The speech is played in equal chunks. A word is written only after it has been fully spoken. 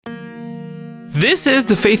This is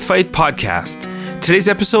the Faith Fight Podcast. Today's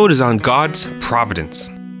episode is on God's providence.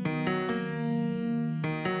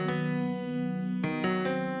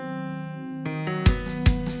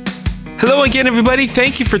 Hello again, everybody.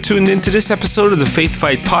 Thank you for tuning in to this episode of the Faith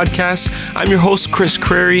Fight Podcast. I'm your host, Chris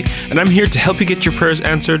Crary, and I'm here to help you get your prayers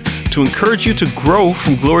answered, to encourage you to grow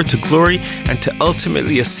from glory to glory, and to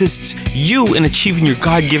ultimately assist you in achieving your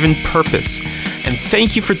God-given purpose. And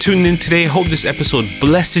thank you for tuning in today. I hope this episode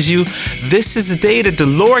blesses you. This is the day that the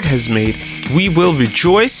Lord has made. We will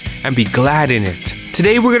rejoice and be glad in it.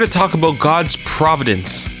 Today, we're going to talk about God's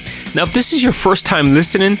providence. Now, if this is your first time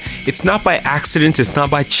listening, it's not by accident, it's not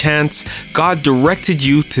by chance. God directed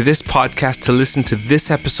you to this podcast to listen to this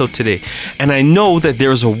episode today. And I know that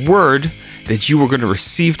there's a word that you are going to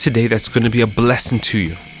receive today that's going to be a blessing to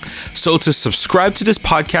you. So to subscribe to this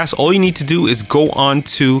podcast, all you need to do is go on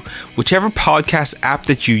to whichever podcast app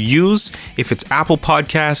that you use. If it's Apple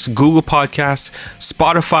Podcasts, Google Podcasts,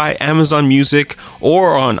 Spotify, Amazon Music,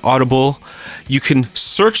 or on Audible, you can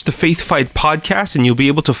search the Faith Fight Podcast and you'll be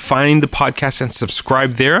able to find the podcast and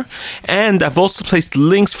subscribe there. And I've also placed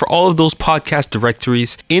links for all of those podcast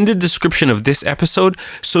directories in the description of this episode,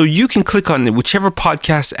 so you can click on whichever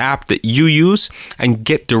podcast app that you use and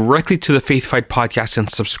get directly to the Faith Fight Podcast and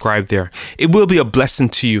subscribe there. It will be a blessing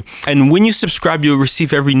to you. And when you subscribe, you'll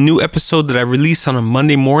receive every new episode that I release on a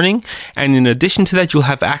Monday morning. And in addition to that, you'll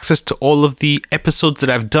have access to all of the episodes that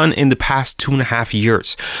I've done in the past 2.5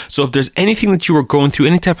 years. So if there's anything that you are going through,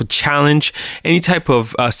 any type of challenge, any type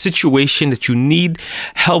of situation that you need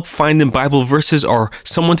help finding Bible verses or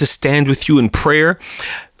someone to stand with you in prayer,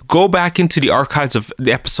 go back into the archives of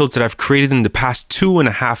the episodes that I've created in the past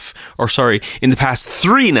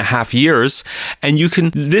 3.5 years, and you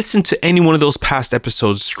can listen to any one of those past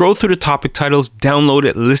episodes. Scroll through the topic titles, download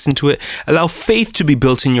it, listen to it. Allow faith to be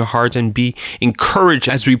built in your heart and be encouraged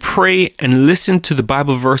as we pray and listen to the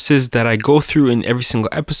Bible verses that I go through in every single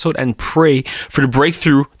episode and pray for the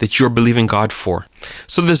breakthrough that you're believing God for.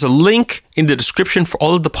 So there's a link in the description for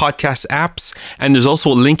all of the podcast apps, and there's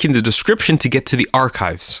also a link in the description to get to the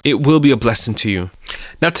archives. It will be a blessing to you.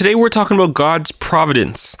 Now, today we're talking about God's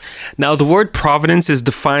providence. Now, the word providence is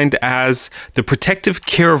defined as the protective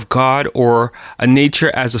care of God, or a nature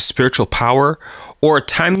as a spiritual power, or a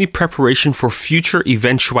timely preparation for future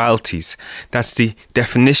eventualities. That's the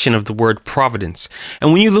definition of the word providence.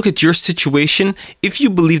 And when you look at your situation, if you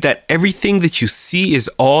believe that everything that you see is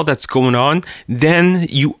all that's going on, then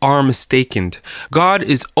you are mistaken. God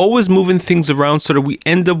is always moving things around so that we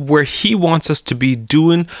end up where He wants us to be,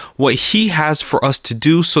 doing what He has for us to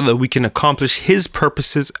do so that we can accomplish His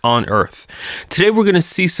purposes on earth. Today we're going to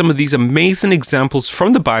see some of these amazing examples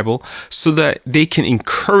from the Bible so that they can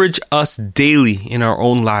encourage us daily in our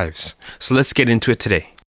own lives. So let's get into it today.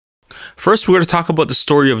 First, we're going to talk about the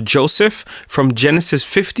story of Joseph from Genesis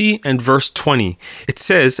 50 and verse 20. It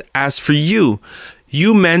says, "As for you,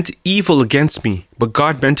 you meant evil against me, but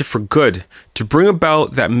God meant it for good, to bring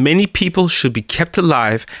about that many people should be kept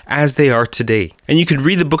alive as they are today." And you could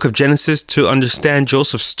read the book of Genesis to understand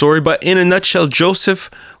Joseph's story, but in a nutshell, Joseph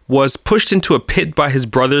was pushed into a pit by his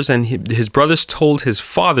brothers, and his brothers told his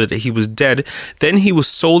father that he was dead. Then he was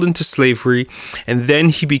sold into slavery, and then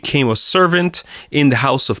he became a servant in the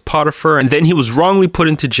house of Potiphar, and then he was wrongly put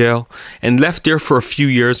into jail and left there for a few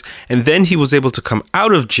years, and then he was able to come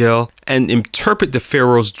out of jail and interpret the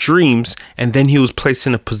Pharaoh's dreams, and then he was placed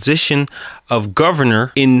in a position of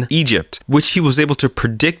governor in Egypt, which he was able to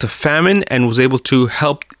predict a famine and was able to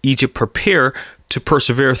help Egypt prepare to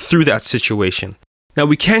persevere through that situation. Now,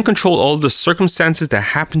 we can't control all the circumstances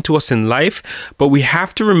that happen to us in life, but we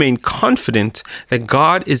have to remain confident that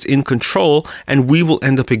God is in control and we will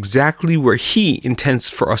end up exactly where He intends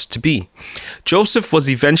for us to be. Joseph was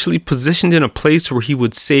eventually positioned in a place where he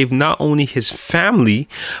would save not only his family,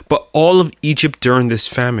 but all of Egypt during this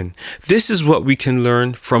famine. This is what we can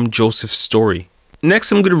learn from Joseph's story.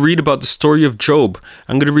 Next, I'm going to read about the story of Job.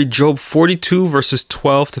 I'm going to read Job 42 verses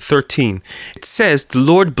 12 to 13. It says, "The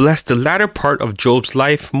Lord blessed the latter part of Job's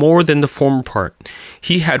life more than the former part.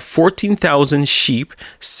 He had 14,000 sheep,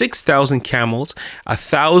 6,000 camels,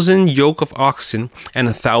 1,000 yoke of oxen, and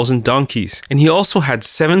 1,000 donkeys. And he also had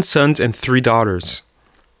 7 sons and 3 daughters."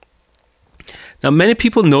 Now, many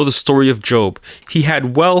people know the story of Job. He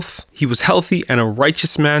had wealth, he was healthy and a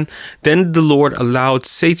righteous man. Then the Lord allowed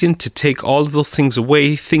Satan to take all of those things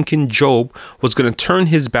away, thinking Job was going to turn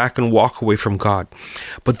his back and walk away from God.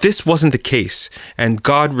 But this wasn't the case, and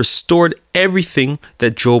God restored everything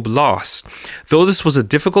that Job lost. Though this was a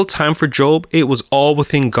difficult time for Job, it was all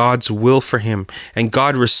within God's will for him, and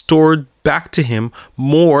God restored back to him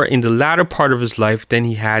more in the latter part of his life than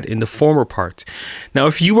he had in the former part. Now,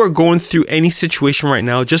 if you are going through any situation right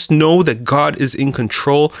now, just know that God is in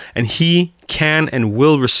control and he can and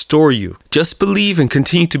will restore you. Just believe and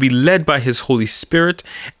continue to be led by his Holy Spirit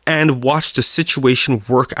and watch the situation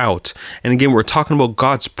work out. And again, we're talking about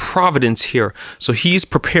God's providence here. So he's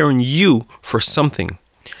preparing you for something.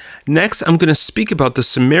 Next, I'm going to speak about the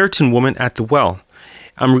Samaritan woman at the well.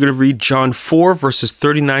 I'm going to read John 4 verses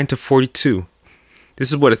 39 to 42. This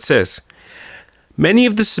is what it says. Many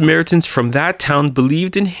of the Samaritans from that town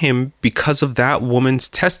believed in him because of that woman's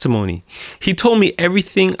testimony. He told me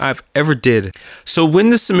everything I've ever did. So when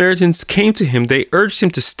the Samaritans came to him, they urged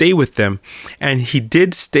him to stay with them, and he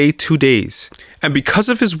did stay 2 days. And because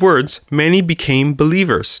of his words, many became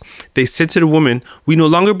believers. They said to the woman, "We no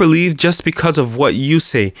longer believe just because of what you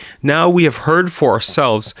say. Now we have heard for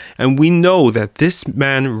ourselves, and we know that this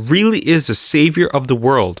man really is the Savior of the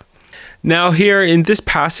world." Now here in this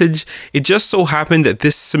passage, it just so happened that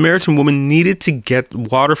this Samaritan woman needed to get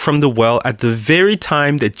water from the well at the very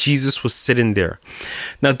time that Jesus was sitting there.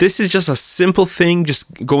 Now this is just a simple thing,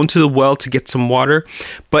 just going to the well to get some water,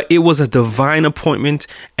 but it was a divine appointment,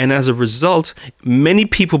 and as a result, many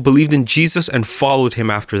people believed in Jesus and followed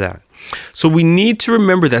him after that. So we need to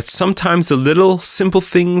remember that sometimes the little simple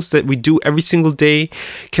things that we do every single day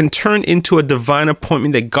can turn into a divine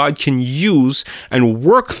appointment that God can use and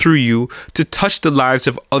work through you to touch the lives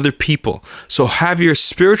of other people. So have your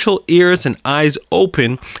spiritual ears and eyes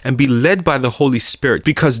open and be led by the Holy Spirit,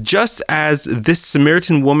 because just as this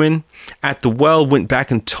Samaritan woman at the well went back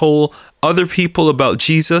and told other people about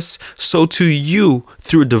Jesus, so too you,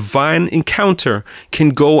 through a divine encounter, can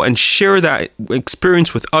go and share that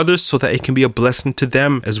experience with others so that it can be a blessing to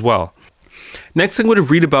them as well. Next, I'm going to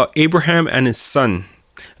read about Abraham and his son.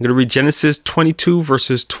 I'm going to read Genesis 22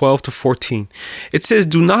 verses 12 to 14. It says,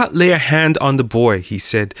 "Do not lay a hand on the boy," he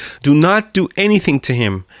said. "Do not do anything to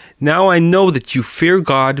him. Now I know that you fear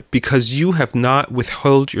God, because you have not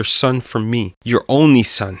withheld your son from me, your only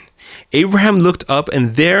son." Abraham looked up,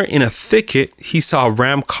 and there in a thicket he saw a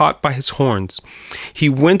ram caught by his horns. He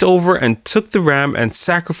went over and took the ram and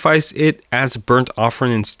sacrificed it as a burnt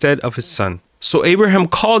offering instead of his son. So Abraham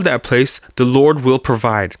called that place, "The Lord will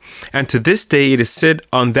provide." And to this day it is said,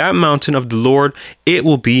 "On that mountain of the Lord it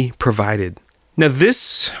will be provided." Now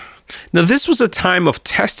this was a time of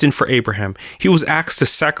testing for Abraham. He was asked to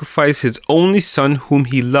sacrifice his only son whom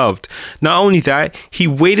he loved. Not only that, he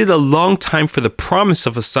waited a long time for the promise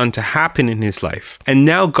of a son to happen in his life. And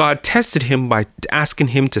now God tested him by asking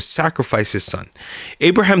him to sacrifice his son.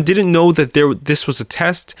 Abraham didn't know that this was a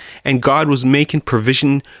test, and God was making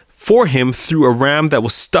provision for him through a ram that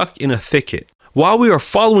was stuck in a thicket. While we are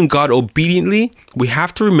following God obediently, we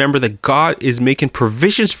have to remember that God is making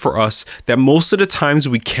provisions for us that most of the times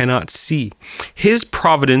we cannot see. His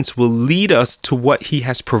providence will lead us to what he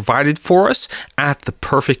has provided for us at the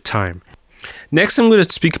perfect time. Next, I'm going to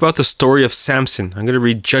speak about the story of Samson. I'm going to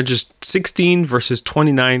read Judges 16 verses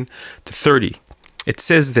 29 to 30. It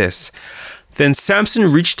says this, "Then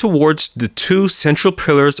Samson reached towards the two central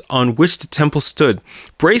pillars on which the temple stood,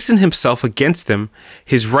 bracing himself against them,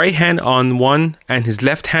 his right hand on one and his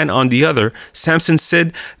left hand on the other. Samson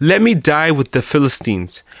said, 'Let me die with the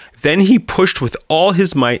Philistines.' Then he pushed with all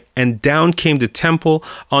his might, and down came the temple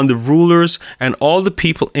on the rulers and all the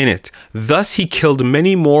people in it. Thus he killed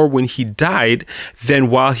many more when he died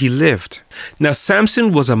than while he lived." Now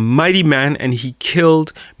Samson was a mighty man, and he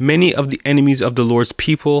killed many of the enemies of the Lord's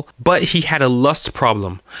people, but he had a lust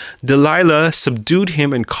problem. Delilah subdued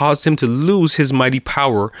him and caused him to lose his mighty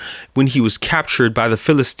power when he was captured by the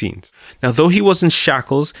Philistines. Now though he was in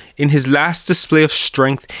shackles, in his last display of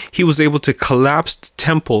strength, he was able to collapse the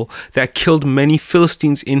temple that killed many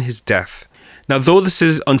Philistines in his death. Now, though this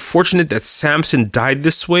is unfortunate that Samson died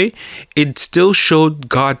this way, it still showed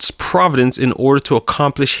God's providence in order to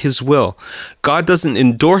accomplish his will. God doesn't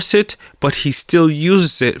endorse it, but he still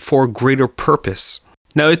uses it for a greater purpose.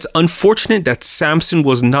 Now, it's unfortunate that Samson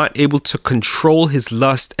was not able to control his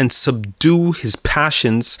lust and subdue his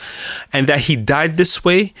passions, and that he died this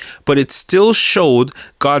way, but it still showed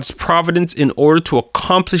God's providence in order to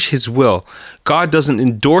accomplish his will. God doesn't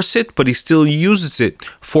endorse it, but he still uses it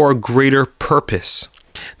for a greater purpose.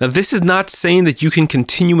 Now, this is not saying that you can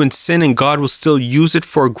continue in sin and God will still use it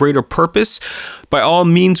for a greater purpose. By all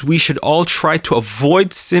means, we should all try to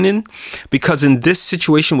avoid sinning, because in this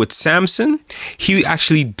situation with Samson, he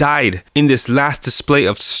actually died in this last display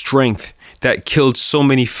of strength that killed so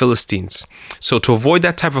many Philistines. So to avoid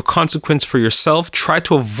that type of consequence for yourself, try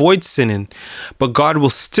to avoid sinning, but God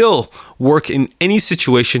will still work in any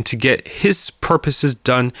situation to get his purposes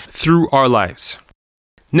done through our lives.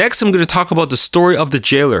 Next, I'm going to talk about the story of the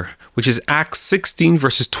jailer, which is Acts 16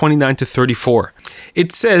 verses 29 to 34.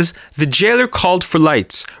 It says, "The jailer called for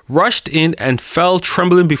lights, rushed in, and fell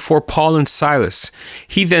trembling before Paul and Silas.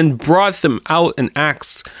 He then brought them out and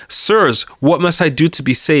asked, 'Sirs, what must I do to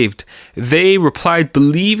be saved?' They replied,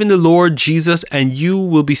 'Believe in the Lord Jesus and you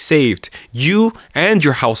will be saved, you and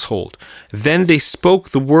your household.' Then they spoke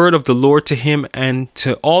the word of the Lord to him and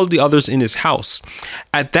to all the others in his house.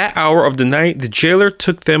 At that hour of the night, the jailer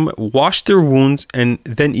took them, washed their wounds, and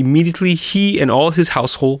then immediately he and all his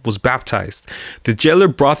household was baptized. The jailer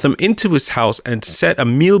brought them into his house and set a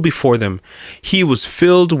meal before them. He was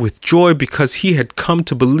filled with joy because he had come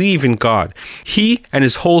to believe in God, he and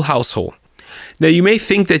his whole household." Now, you may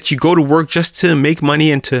think that you go to work just to make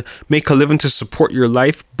money and to make a living to support your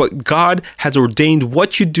life, but God has ordained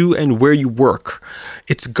what you do and where you work.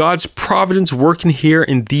 It's God's providence working here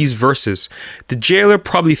in these verses. The jailer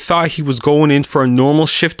probably thought he was going in for a normal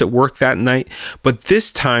shift at work that night, but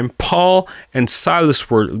this time Paul and Silas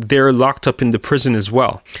were there locked up in the prison as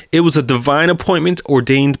well. It was a divine appointment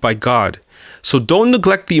ordained by God. So don't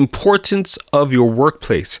neglect the importance of your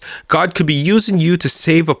workplace. God could be using you to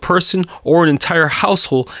save a person or an entire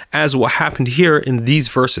household, as what happened here in these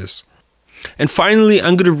verses. And finally,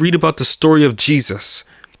 I'm going to read about the story of Jesus.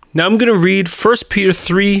 Now I'm going to read 1 Peter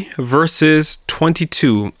 3 verses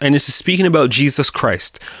 22, and this is speaking about Jesus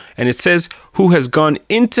Christ. And it says, "Who has gone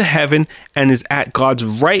into heaven and is at God's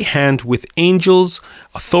right hand with angels,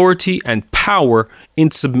 authority, and power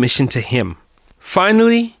in submission to him."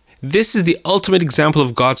 Finally, this is the ultimate example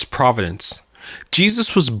of God's providence.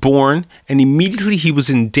 Jesus was born, and immediately he was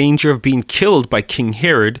in danger of being killed by King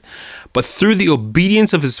Herod, but through the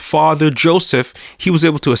obedience of his father Joseph, he was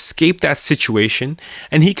able to escape that situation,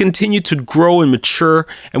 and he continued to grow and mature,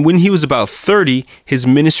 and when he was about 30, his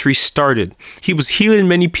ministry started. He was healing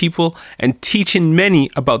many people and teaching many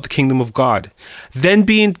about the kingdom of God. Then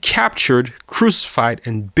being captured, crucified,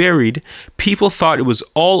 and buried, people thought it was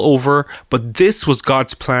all over, but this was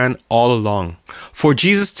God's plan all along. For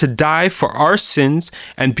Jesus to die for our sins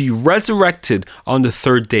and be resurrected on the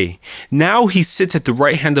third day. Now he sits at the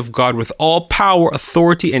right hand of God with all power,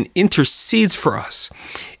 authority, and intercedes for us.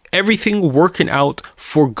 Everything working out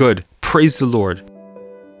for good. Praise the Lord.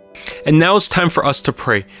 And now it's time for us to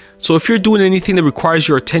pray. So if you're doing anything that requires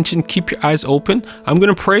your attention, keep your eyes open. I'm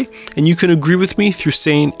going to pray, and you can agree with me through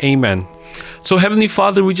saying amen. So Heavenly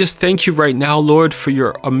Father, we just thank you right now, Lord, for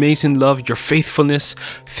your amazing love, your faithfulness.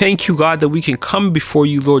 Thank you, God, that we can come before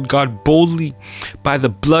you, Lord God, boldly by the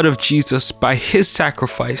blood of Jesus, by his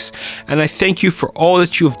sacrifice. And I thank you for all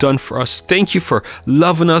that you have done for us. Thank you for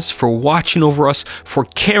loving us, for watching over us, for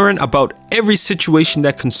caring about every situation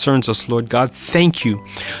that concerns us, Lord God. Thank you.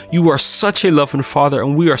 You are such a loving Father,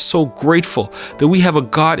 and we are so grateful that we have a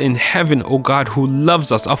God in heaven, oh God, who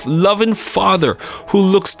loves us, a loving Father who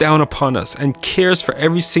looks down upon us and cares for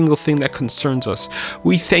every single thing that concerns us.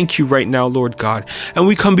 We thank you right now, Lord God, and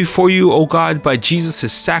we come before you, oh God, by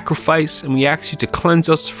Jesus' sacrifice, and we ask you to cleanse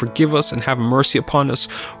us, forgive us, and have mercy upon us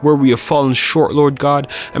where we have fallen short, Lord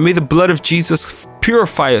God, and may the blood of Jesus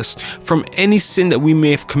purify us from any sin that we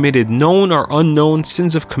may have committed, known or unknown,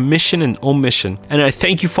 sins of commission and omission. And I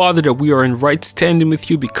thank you, Father, that we are in right standing with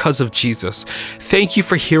you because of Jesus. Thank you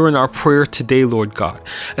for hearing our prayer today, Lord God.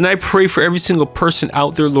 And I pray for every single person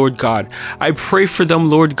out there, Lord God. I pray for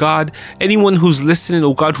them, Lord God. Anyone who's listening,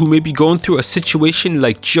 oh God, who may be going through a situation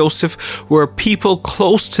like Joseph, where people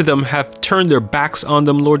close to them have turned their backs on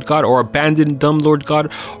them, Lord God, or abandoned them, Lord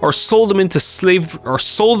God, or sold them into slavery, or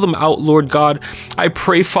sold them out, Lord God. I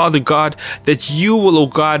pray, Father God, that you will, oh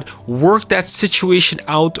God, work that situation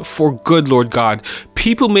out for good, Lord God.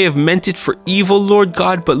 People may have meant it for evil, Lord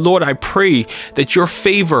God, but Lord, I pray that your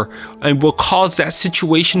favor and will cause that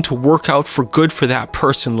situation to work out for good for that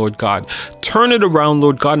person, Lord God. Turn it around,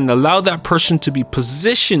 Lord God, and allow that person to be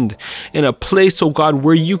positioned in a place, oh God,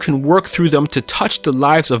 where you can work through them to touch the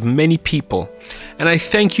lives of many people. And I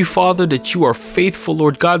thank you, Father, that you are faithful,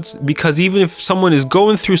 Lord God, because even if someone is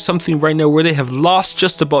going through something right now where they have lost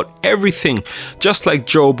just about everything, just like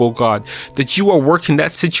Job, oh God, that you are working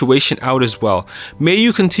that situation out as well. May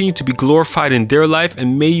you continue to be glorified in their life,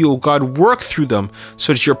 and may you, oh God, work through them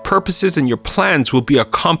so that your purposes and your plans will be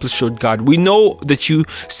accomplished, Lord God. We know that you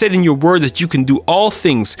said in your word that you can do all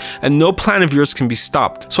things and no plan of yours can be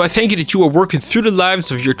stopped. So I thank you that you are working through the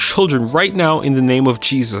lives of your children right now in the name of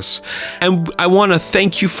Jesus. And I want to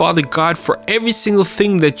thank you, Father God, for every single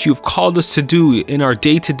thing that you've called us to do in our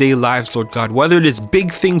day-to-day lives, Lord God, whether it is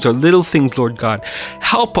big things or little things, Lord God.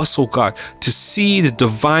 Help us, oh God, to see the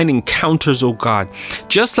divine encounters, oh God.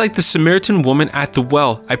 Just like the Samaritan woman at the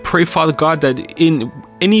well, I pray, Father God, that in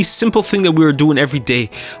any simple thing that we are doing every day.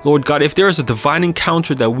 Lord God, if there is a divine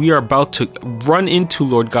encounter that we are about to run into,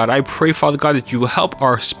 Lord God, I pray, Father God, that you will help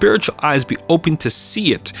our spiritual eyes be open to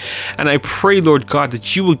see it. And I pray, Lord God,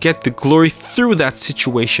 that you will get the glory through that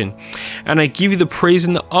situation. And I give you the praise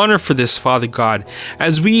and the honor for this, Father God.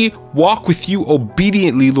 As we walk with you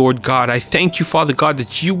obediently, Lord God, I thank you, Father God,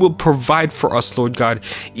 that you will provide for us, Lord God,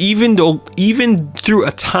 even through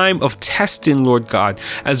a time of testing, Lord God,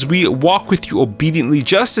 as we walk with you obediently,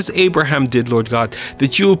 just as Abraham did, Lord God,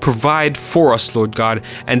 that you will provide for us, Lord God,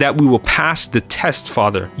 and that we will pass the test,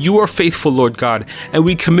 Father. You are faithful, Lord God, and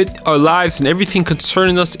we commit our lives and everything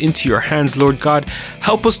concerning us into your hands, Lord God.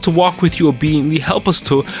 Help us to walk with you obediently. Help us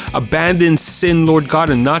to abandon sin, Lord God,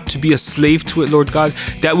 and not to be a slave to it, Lord God,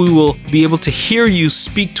 that we will be able to hear you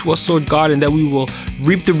speak to us, Lord God, and that we will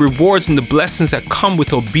reap the rewards and the blessings that come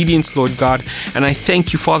with obedience, Lord God. And I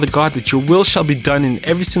thank you, Father God, that your will shall be done in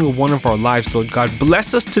every single one of our lives, Lord God.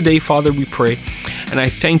 Bless us today, Father, we pray. And I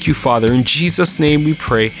thank you, Father. In Jesus' name we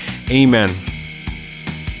pray. Amen.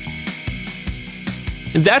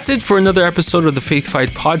 And that's it for another episode of the Faith Fight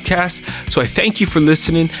podcast. So I thank you for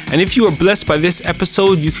listening. And if you are blessed by this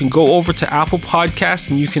episode, you can go over to Apple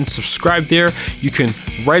Podcasts and you can subscribe there. You can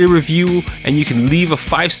write a review and you can leave a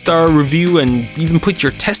 5-star review and even put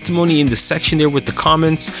your testimony in the section there with the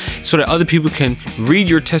comments so that other people can read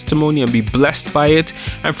your testimony and be blessed by it.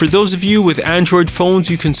 And for those of you with Android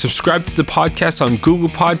phones, you can subscribe to the podcast on Google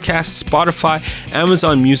Podcasts, Spotify,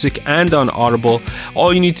 Amazon Music, and on Audible.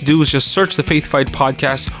 All you need to do is just search the Faith Fight podcast,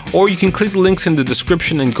 or you can click the links in the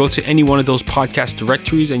description and go to any one of those podcast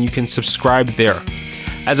directories and you can subscribe there.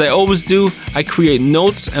 As I always do, I create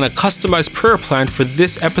notes and a customized prayer plan for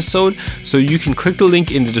this episode, so you can click the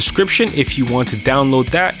link in the description if you want to download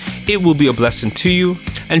that. It will be a blessing to you.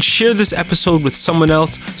 And share this episode with someone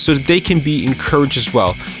else so that they can be encouraged as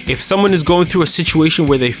well. If someone is going through a situation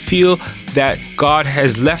where they feel that God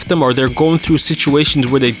has left them, or they're going through situations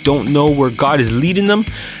where they don't know where God is leading them,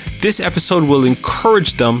 this episode will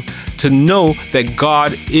encourage them to know that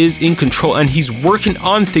God is in control and He's working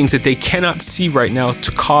on things that they cannot see right now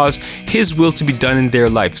to cause His will to be done in their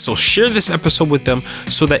life. So share this episode with them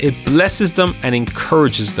so that it blesses them and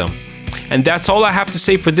encourages them. And that's all I have to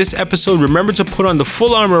say for this episode. Remember to put on the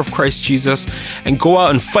full armor of Christ Jesus and go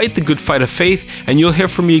out and fight the good fight of faith. And you'll hear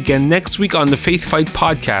from me again next week on the Faith Fight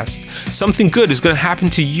podcast. Something good is going to happen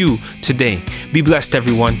to you today. Be blessed,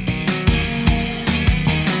 everyone.